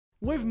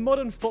With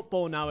modern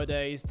football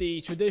nowadays,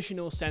 the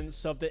traditional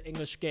sense of the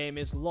English game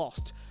is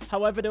lost.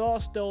 However, there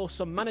are still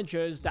some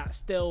managers that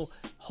still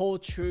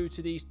hold true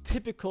to these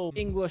typical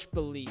English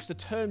beliefs. The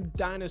term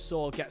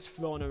dinosaur gets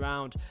thrown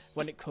around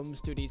when it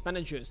comes to these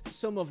managers.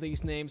 Some of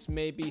these names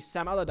may be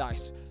Sam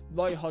Allardyce,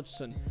 Roy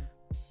Hodgson,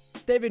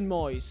 David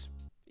Moyes,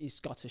 he's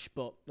Scottish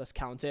but let's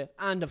count it,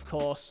 and of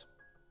course,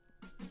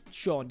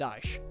 Sean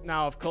Dyche.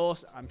 Now, of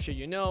course, I'm sure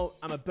you know,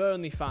 I'm a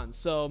Burnley fan,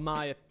 so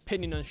my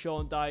opinion on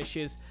Sean Dyche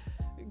is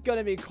going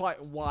to be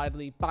quite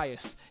widely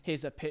biased.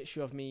 Here's a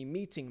picture of me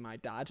meeting my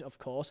dad, of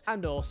course,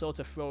 and also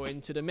to throw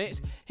into the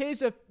mix,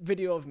 here's a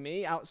video of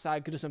me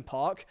outside Goodison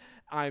Park.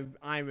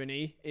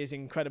 Irony is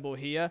incredible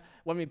here,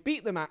 when we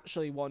beat them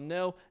actually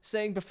 1-0,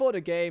 saying before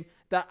the game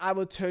that I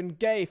would turn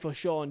gay for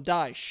Sean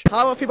Dyche.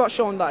 How do I feel about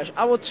Sean Dyche?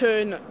 I would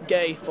turn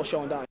gay for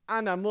Sean Dyche.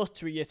 And I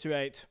must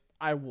reiterate,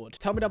 I would.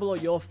 Tell me down below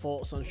your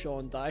thoughts on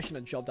Sean Dyche and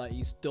the job that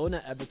he's done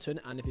at Everton,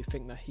 and if you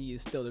think that he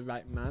is still the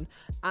right man.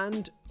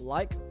 And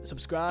like,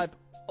 subscribe,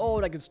 all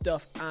that good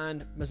stuff,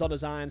 and Mazar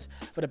Designs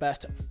for the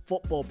best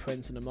football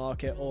prints in the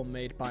market, all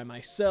made by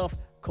myself,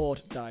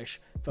 called Dyche,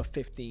 for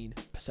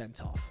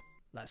 15% off.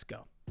 Let's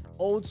go.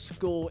 Old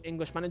school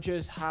English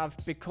managers have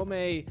become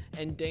a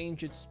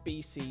endangered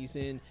species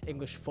in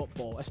English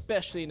football,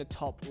 especially in the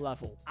top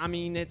level. I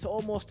mean, it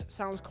almost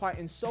sounds quite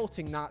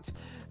insulting that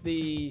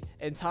the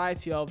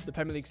entirety of the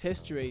Premier League's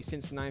history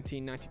since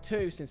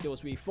 1992, since it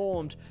was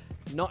reformed,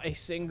 not a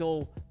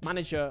single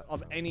manager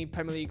of any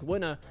Premier League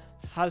winner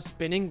has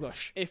been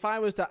English. If I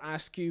was to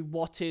ask you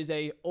what is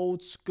a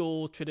old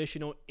school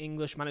traditional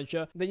English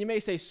manager, then you may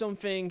say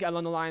something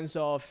along the lines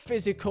of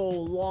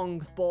physical,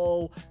 long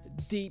ball,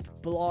 deep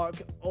block,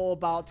 all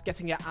about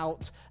getting it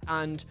out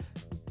and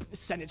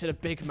send it to the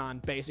big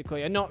man,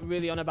 basically, and not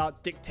really on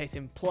about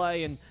dictating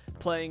play and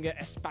playing an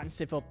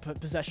expansive or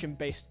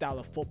possession-based style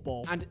of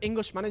football. And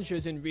English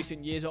managers in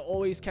recent years are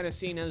always kind of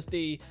seen as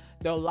the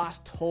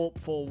last hope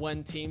for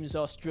when teams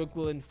are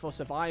struggling for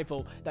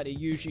survival, that they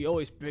usually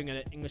always bring in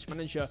an English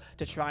manager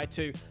to try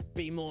to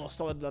be more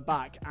solid at the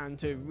back and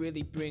to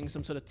really bring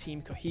some sort of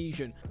team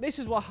cohesion. This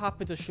is what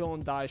happened to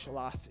Sean Dyche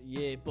last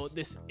year, but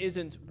this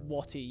isn't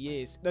what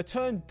he is. The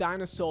term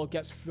dinosaur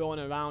gets thrown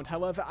around,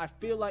 however, I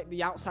feel like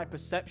the outside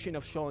perception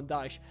of Sean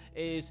Dyche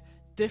is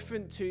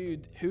different to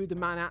who the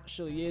man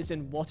actually is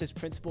and what his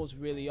principles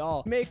really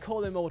are. You may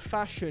call him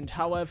old-fashioned,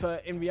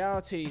 however, in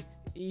reality,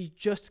 he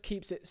just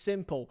keeps it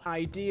simple.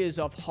 Ideas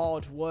of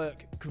hard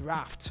work,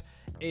 graft,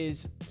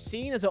 is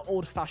seen as an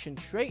old-fashioned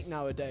trait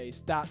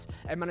nowadays, that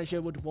a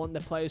manager would want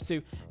the players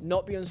to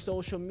not be on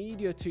social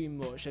media too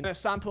much. And an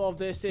example of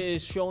this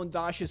is Sean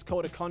Dyche's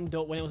code of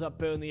conduct when he was at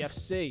Burnley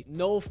FC.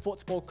 No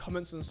football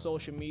comments on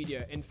social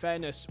media. In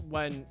fairness,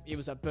 when he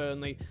was at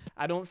Burnley,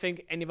 I don't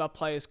think any of our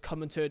players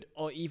commented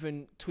or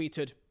even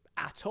tweeted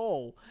at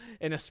all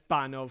in a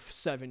span of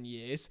 7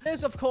 years.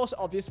 There's of course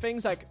obvious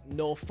things like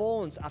no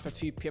phones after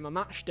 2 PM on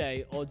match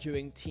day or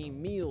during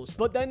team meals,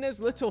 but then there's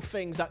little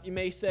things that you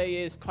may say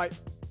is quite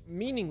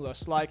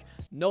meaningless, like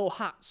no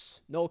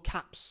hats, no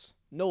caps,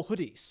 no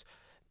hoodies.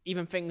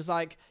 Even things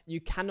like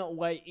you cannot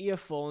wear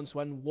earphones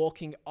when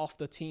walking off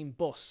the team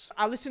bus.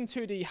 I listened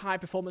to the High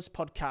Performance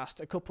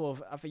podcast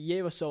a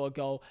year or so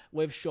ago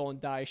with Sean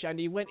Dyche, and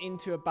he went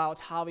into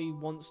about how he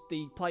wants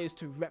the players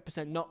to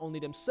represent not only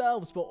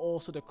themselves but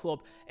also the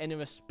club in a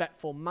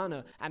respectful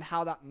manner, and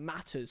how that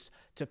matters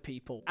to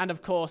people. And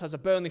of course, as a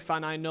Burnley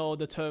fan, I know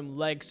the term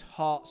legs,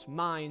 hearts,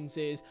 minds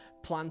is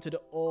planted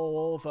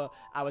all over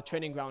our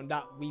training ground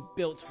that we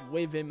built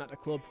with him at the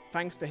club,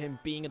 thanks to him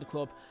being at the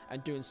club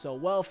and doing so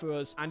well for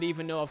us. And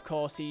even though of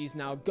course he's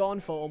now gone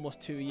for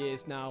almost 2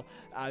 years now,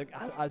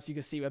 as you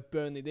can see with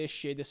Burnley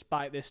this year,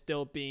 despite this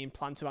still being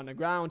planted on the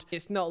ground,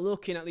 it's not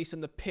looking, at least on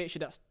the pitch,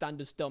 that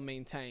standard still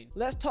maintained.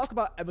 Let's talk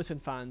about Everton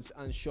fans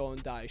and Sean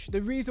Dyche.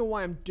 The reason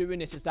why I'm doing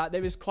this is that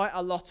there is quite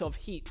a lot of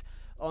heat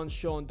on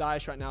Sean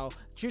Dyche right now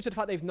due to the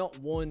fact they've not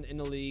won in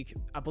the league,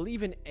 I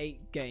believe, in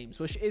 8 games,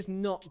 which is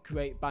not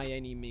great by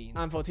any means.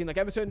 And for a team like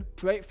Everton,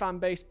 great fan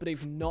base, but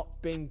they've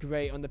not been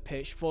great on the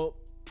pitch for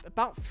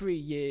about 3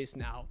 years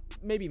now,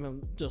 maybe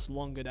even just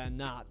longer than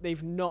that.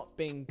 They've not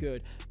been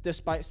good,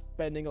 despite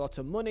spending a lot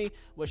of money,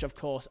 which of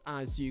course,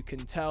 as you can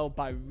tell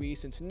by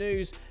recent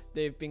news,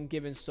 they've been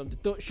given some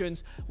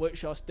deductions,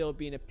 which are still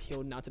being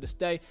appealed now to this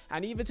day.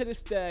 And even to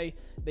this day,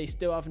 they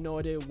still have no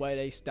idea where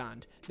they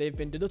stand. They've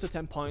been deducted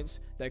 10 points.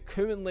 They're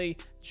currently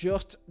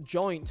just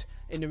joint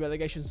in the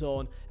relegation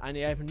zone, and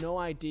they have no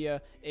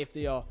idea if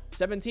they are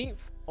 17th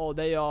or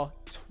they are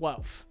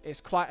 12th.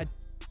 It's quite a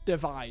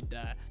divide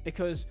there,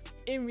 because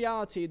in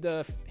reality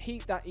the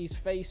heat that he's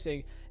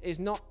facing is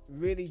not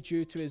really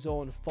due to his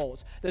own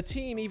fault. The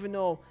team, even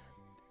though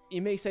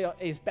you may say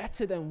is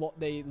better than what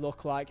they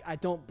look like. I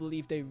don't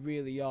believe they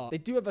really are. They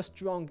do have a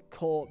strong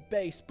core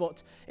base,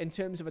 but in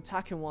terms of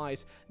attacking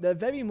wise, they're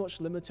very much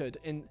limited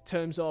in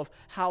terms of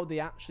how they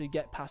actually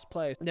get past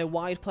players. Their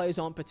wide players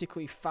aren't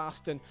particularly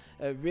fast and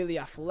really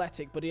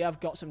athletic, but they have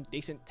got some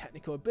decent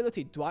technical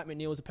ability. Dwight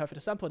McNeil is a perfect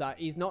example of that.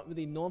 He's not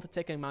really known for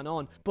taking a man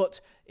on,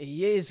 but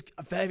he is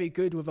very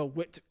good with a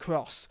whipped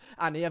cross,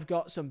 and they have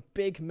got some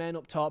big men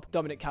up top.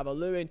 Dominic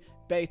Calvert-Lewin,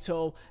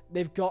 Beto,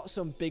 they've got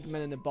some big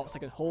men in the box that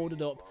can hold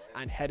it up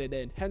and head it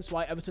in. Hence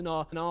why Everton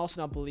are, and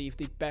Arsenal, I believe,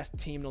 the best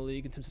team in the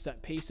league in terms of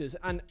set pieces.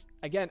 And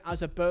again,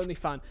 as a Burnley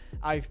fan,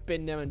 I've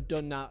been there and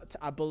done that.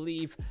 I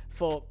believe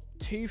for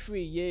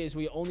 2-3 years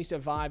we only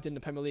survived in the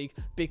Premier League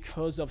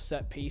because of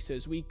set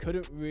pieces. We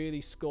couldn't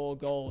really score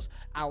goals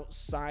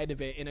outside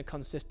of it in a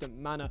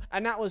consistent manner,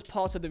 and that was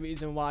part of the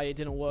reason why it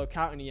didn't work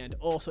out in the end.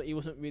 Also, he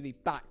wasn't really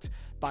backed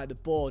by the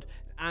board,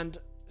 and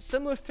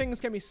similar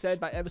things can be said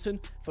by Everton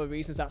for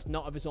reasons that's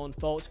not of his own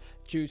fault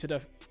due to the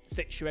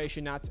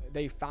situation that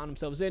they found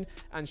themselves in,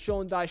 and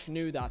Sean Dyche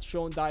knew that.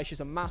 Sean Dyche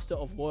is a master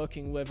of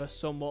working with a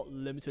somewhat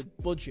limited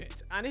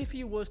budget, and if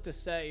he was to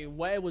say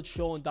where would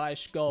Sean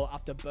Dyche go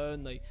after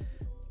Burnley,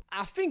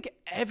 I think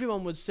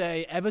everyone would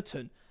say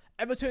Everton.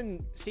 Everton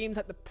seems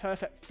like the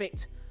perfect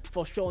fit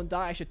for Sean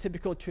Dyche, a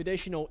typical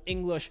traditional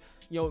English,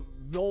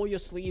 roll your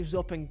sleeves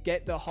up and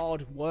get the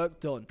hard work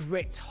done.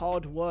 Grit,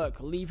 hard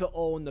work, leave it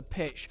all on the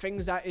pitch.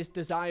 Things that is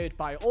desired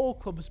by all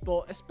clubs,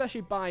 but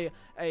especially by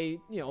a,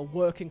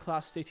 working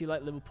class city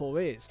like Liverpool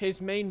is. His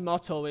main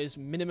motto is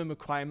minimum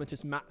requirement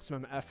is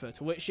maximum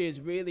effort, which is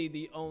really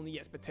the only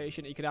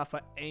expectation he could have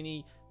for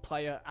any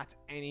player at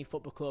any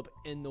football club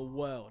in the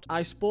world.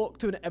 I spoke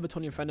to an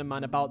Evertonian friend of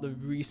mine about the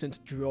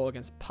recent draw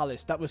against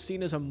Palace that was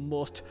seen as a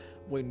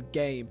must-win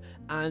game,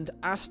 and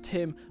asked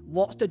him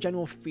what's the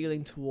general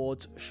feeling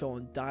towards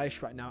Sean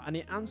Dyche right now, and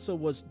the answer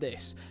was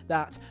this: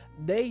 that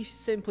they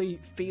simply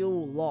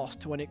feel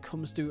lost when it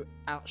comes to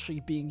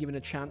actually being given a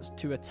chance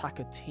to attack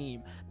a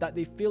team, that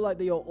they feel like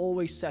they are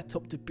always set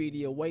up to be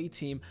the away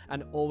team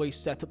and always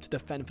set up to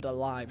defend for their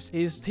lives.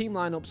 His team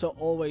lineups are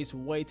always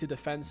way too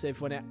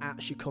defensive when it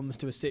actually comes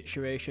to a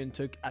situation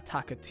to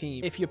attack a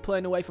team. If you're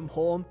playing away from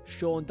home,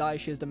 Sean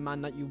Dyche is the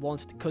man that you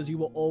want, because you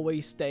will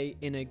always stay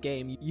in a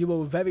game. You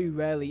will very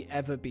rarely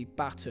ever be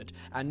battered,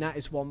 and that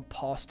is one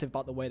positive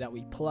about the way that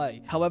we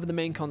play. However, the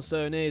main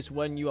concern is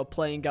when you are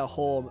playing at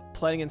home,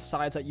 playing in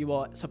sides that you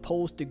are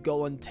supposed to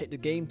go and take the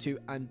game to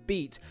and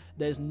beat,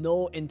 there's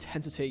no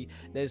intensity,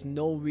 there's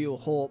no real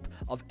hope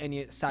of any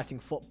exciting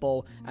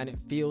football, and it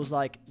feels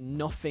like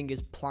nothing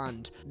is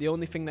planned. The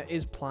only thing that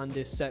is planned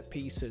is set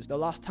pieces. The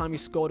last time he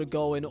scored a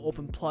goal in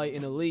open play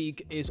in a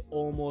league is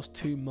almost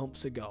 2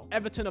 months ago.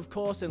 Everton, of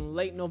course, in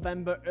late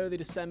November, early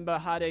December,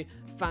 had a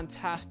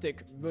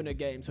fantastic run of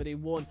games where they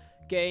won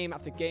game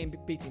after game,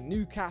 beating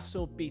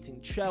Newcastle,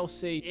 beating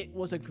Chelsea. It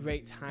was a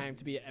great time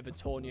to be an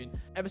Evertonian.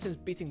 Ever since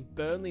beating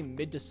Burnley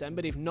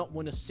mid-December, they've not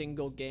won a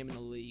single game in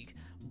the league.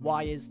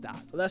 Why is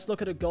that? Let's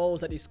look at the goals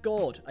that he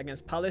scored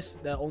against Palace.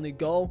 Their only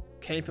goal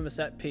came from a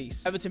set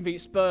piece. Everton beat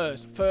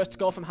Spurs. First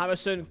goal from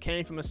Harrison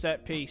came from a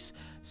set piece.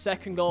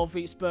 Second goal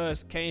beat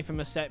Spurs came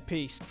from a set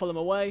piece. Fulham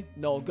away,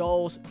 no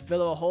goals.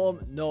 Villa at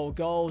home, no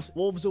goals.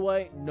 Wolves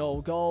away, no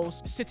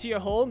goals. City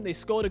at home, they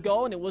scored a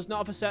goal and it was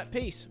not off a set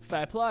piece.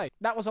 Fair play.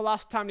 That was the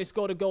last time they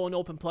scored a goal in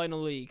open play in the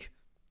league.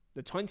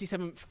 The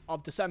 27th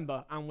of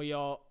December, and we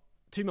are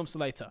 2 months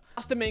later.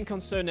 That's the main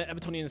concern that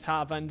Evertonians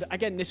have, and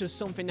again, this was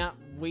something that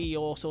we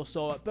also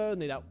saw at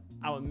Burnley, that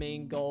our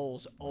main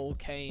goals all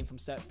came from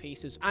set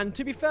pieces. And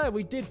to be fair,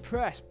 we did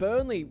press.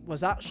 Burnley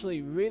was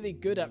actually really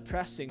good at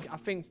pressing. I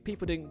think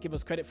people didn't give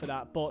us credit for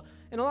that, but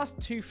in the last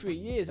 2-3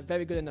 years, a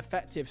very good and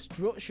effective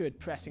structured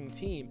pressing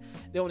team.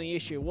 The only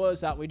issue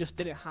was that we just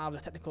didn't have the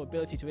technical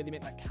ability to really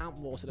make that count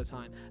most of the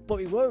time, but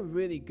we were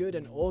really good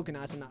and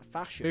organised in that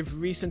fashion. With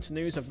recent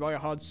news of Roy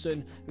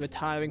Hodgson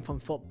retiring from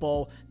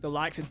football, the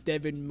likes of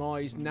David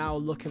Moyes now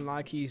looking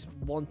like he's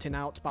wanting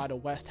out by the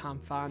West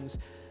Ham fans,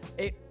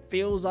 it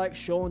feels like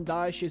Sean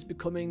Dyche is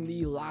becoming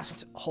the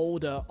last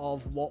holder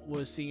of what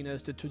was seen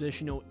as the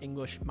traditional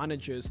English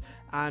managers,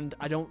 and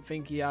I don't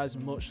think he has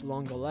much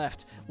longer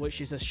left,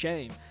 which is a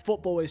shame.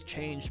 Football has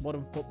changed,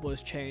 modern football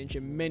has changed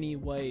in many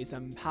ways,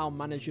 and how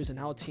managers and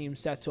how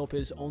teams set up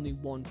is only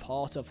one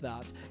part of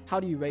that. How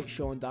do you rate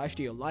Sean Dyche?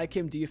 Do you like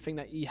him? Do you think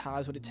that he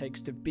has what it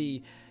takes to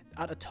be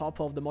at the top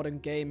of the modern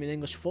game in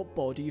English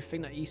football? Do you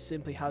think that he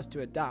simply has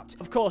to adapt?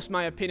 Of course,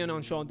 my opinion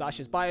on Sean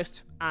Dyche is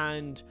biased,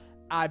 and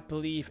I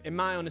believe, in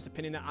my honest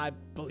opinion, that I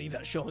believe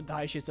that Sean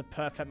Dyche is the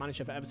perfect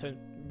manager for Everton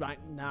right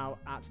now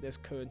at this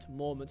current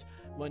moment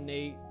when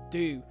they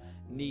do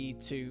need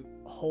to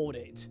hold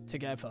it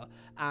together.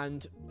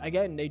 And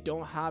again, they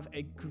don't have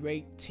a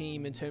great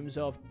team in terms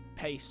of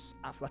pace,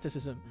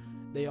 athleticism.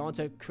 They aren't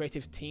a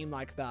creative team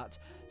like that.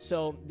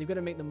 So they've got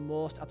to make the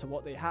most out of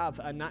what they have,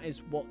 and that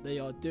is what they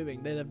are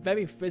doing. They're a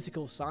very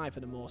physical side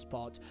for the most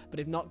part, but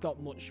they've not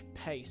got much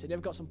pace.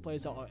 They've got some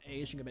players that are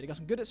aging a bit. They've got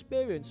some good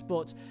experience,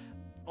 but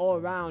all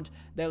around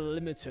they're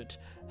limited.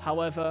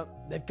 However,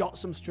 they've got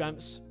some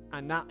strengths,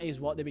 and that is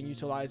what they've been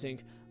utilizing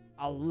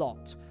a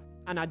lot.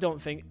 And I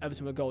don't think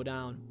Everton will go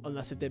down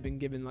unless if they've been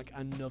given like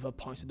another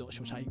points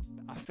deduction, which I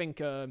think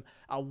a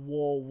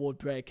war would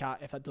break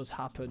out if that does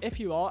happen. If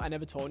you are an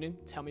Evertonian,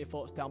 tell me your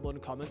thoughts down below in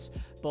the comments.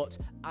 But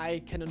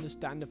I can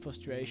understand the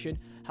frustration.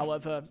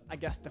 However, I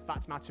guess the fact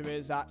of the matter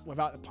is that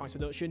without the points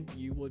deduction,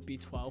 you would be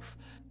 12th.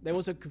 There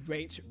was a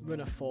great run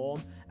of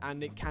form,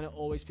 and it kind of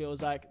always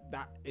feels like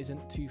that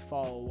isn't too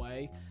far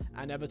away.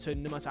 And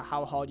Everton, no matter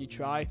how hard you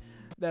try,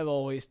 they'll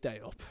always stay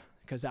up,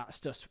 because that's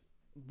just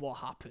what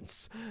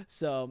happens.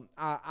 So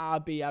I'll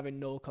be having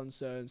no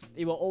concerns.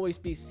 He will always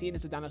be seen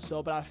as a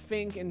dinosaur, but I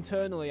think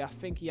internally, I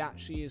think he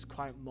actually is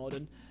quite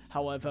modern.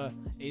 However,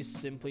 is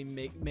simply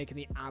making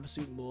the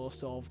absolute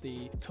most of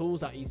the tools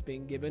that he's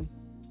been given.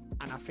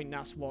 And I think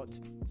that's what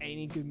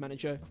any good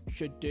manager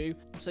should do.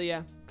 So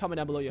yeah, comment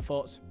down below your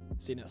thoughts.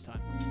 See you next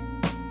time.